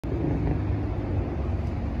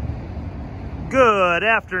Good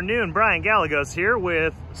afternoon, Brian Gallegos here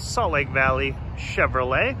with Salt Lake Valley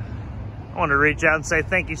Chevrolet. I want to reach out and say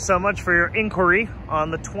thank you so much for your inquiry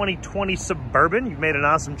on the 2020 Suburban. You've made an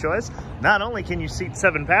awesome choice. Not only can you seat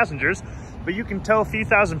 7 passengers, but you can tow a few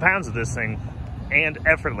thousand pounds of this thing, and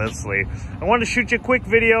effortlessly. I wanted to shoot you a quick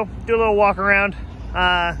video, do a little walk around,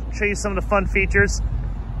 show you some of the fun features.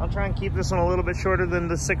 I'll try and keep this one a little bit shorter than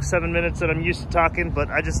the 6-7 minutes that I'm used to talking, but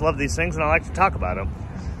I just love these things and I like to talk about them.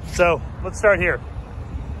 So let's start here.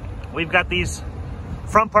 We've got these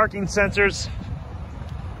front parking sensors.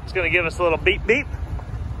 It's going to give us a little beep beep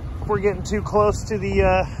if we're getting too close to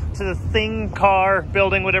the thing, car,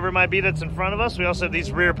 building, whatever it might be that's in front of us. We also have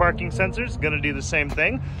these rear parking sensors, going to do the same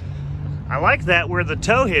thing. I like that where the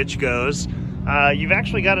tow hitch goes, you've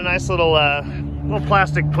actually got a nice little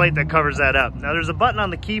plastic plate that covers that up. Now there's a button on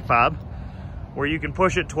the key fob where you can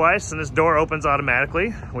push it twice and this door opens automatically,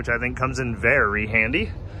 which I think comes in very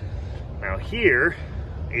handy. Now here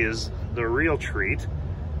is the real treat.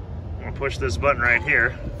 I'm gonna push this button right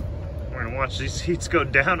here. We're gonna watch these seats go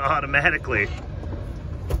down automatically.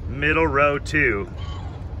 Middle row 2.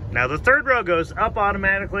 Now the third row goes up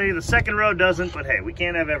automatically, the second row doesn't, but hey, we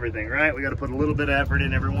can't have everything, right? We gotta put a little bit of effort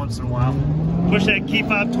in every once in a while. Push that key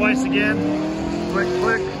fob twice again, click,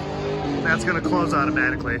 click, that's gonna close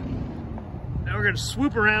automatically. Now we're gonna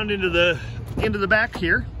swoop around into the back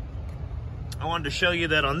here. I wanted to show you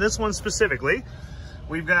that on this one specifically,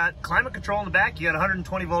 we've got climate control in the back. You got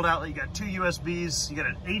 120 volt outlet, you got 2 USBs, you got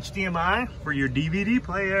an HDMI for your DVD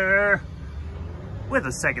player with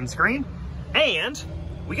a second screen, and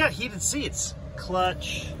we got heated seats,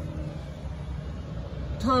 clutch,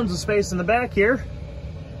 tons of space in the back here.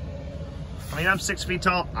 I mean, I'm 6 feet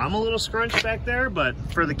tall. I'm a little scrunched back there, but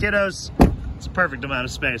for the kiddos, it's a perfect amount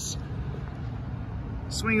of space.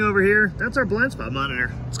 Swing over here, that's our blind spot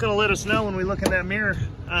monitor. It's gonna let us know when we look in that mirror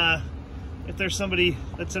if there's somebody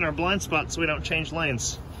that's in our blind spot so we don't change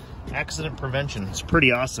lanes. Accident prevention, it's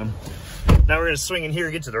pretty awesome. Now we're gonna swing in here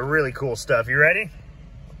and get to the really cool stuff. You ready?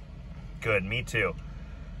 Good, me too.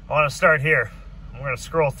 I wanna start here. We're gonna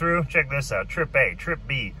scroll through, check this out. Trip A, Trip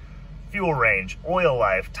B, fuel range, oil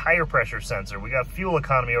life, tire pressure sensor. We got fuel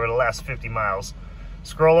economy over the last 50 miles.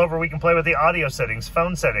 Scroll over, we can play with the audio settings,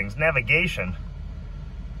 phone settings, navigation.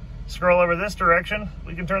 Scroll over this direction,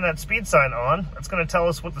 we can turn that speed sign on. That's gonna tell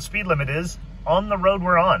us what the speed limit is on the road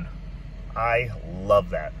we're on. I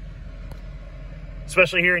love that.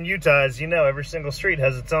 Especially here in Utah, as you know, every single street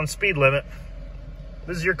has its own speed limit.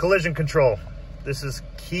 This is your collision control. This is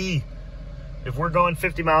key. If we're going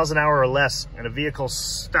 50 miles an hour or less and a vehicle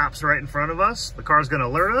stops right in front of us, the car's gonna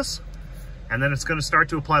alert us, and then it's gonna start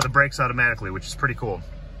to apply the brakes automatically, which is pretty cool.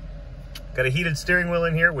 Got a heated steering wheel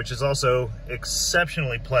in here, which is also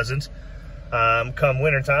exceptionally pleasant come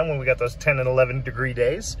wintertime when we got those 10 and 11 degree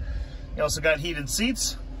days. You also got heated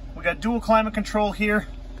seats. We got dual climate control here.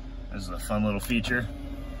 This is a fun little feature.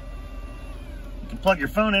 You can plug your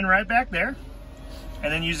phone in right back there.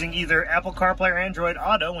 And then using either Apple CarPlay or Android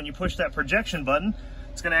Auto, when you push that projection button,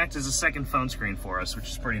 it's gonna act as a second phone screen for us, which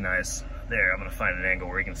is pretty nice. There, I'm gonna find an angle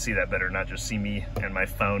where you can see that better, not just see me and my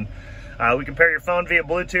phone. We can pair your phone via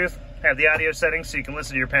Bluetooth, have the audio settings so you can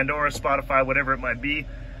listen to your Pandora, Spotify, whatever it might be.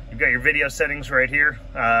 You've got your video settings right here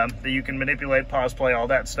that you can manipulate, pause, play, all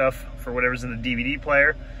that stuff for whatever's in the DVD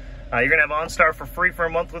player. You're gonna have OnStar for free for a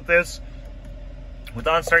month with this. With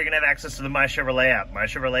OnStar, you're gonna have access to the My Chevrolet app. My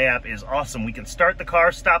Chevrolet app is awesome. We can start the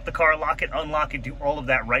car, stop the car, lock it, unlock it, do all of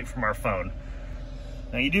that right from our phone.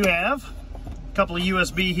 Now you do have a couple of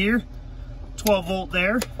USB here, 12 volt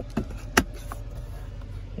there.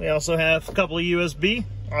 We also have a couple of USB,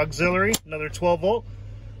 auxiliary, another 12 volt.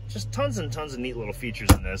 Just tons and tons of neat little features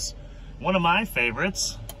in this. One of my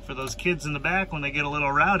favorites for those kids in the back when they get a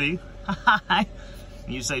little rowdy,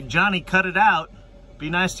 you say, Johnny, cut it out. Be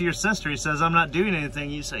nice to your sister. He says, I'm not doing anything.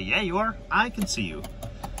 You say, yeah, you are. I can see you.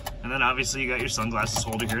 And then obviously you got your sunglasses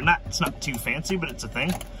holder here. It's not too fancy, but it's a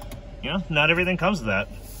thing. You know, not everything comes with that.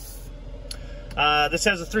 This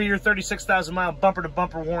has a 3-year, 36,000 mile bumper to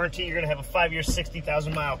bumper warranty. You're gonna have a 5-year,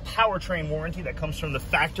 60,000 mile powertrain warranty that comes from the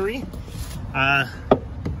factory.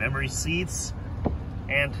 Memory seats,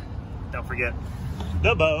 and don't forget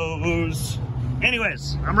the Bose.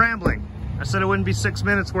 Anyways, I'm rambling. I said it wouldn't be 6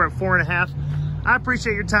 minutes. We're at 4.5. I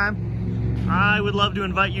appreciate your time. I would love to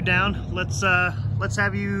invite you down. Let's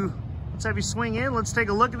have you swing in. Let's take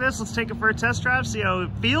a look at this. Let's take it for a test drive, see how it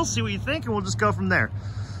feels, see what you think, and we'll just go from there.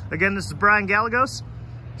 Again, this is Brian Gallegos,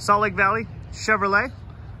 Salt Lake Valley Chevrolet.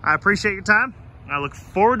 I appreciate your time. I look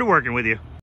forward to working with you.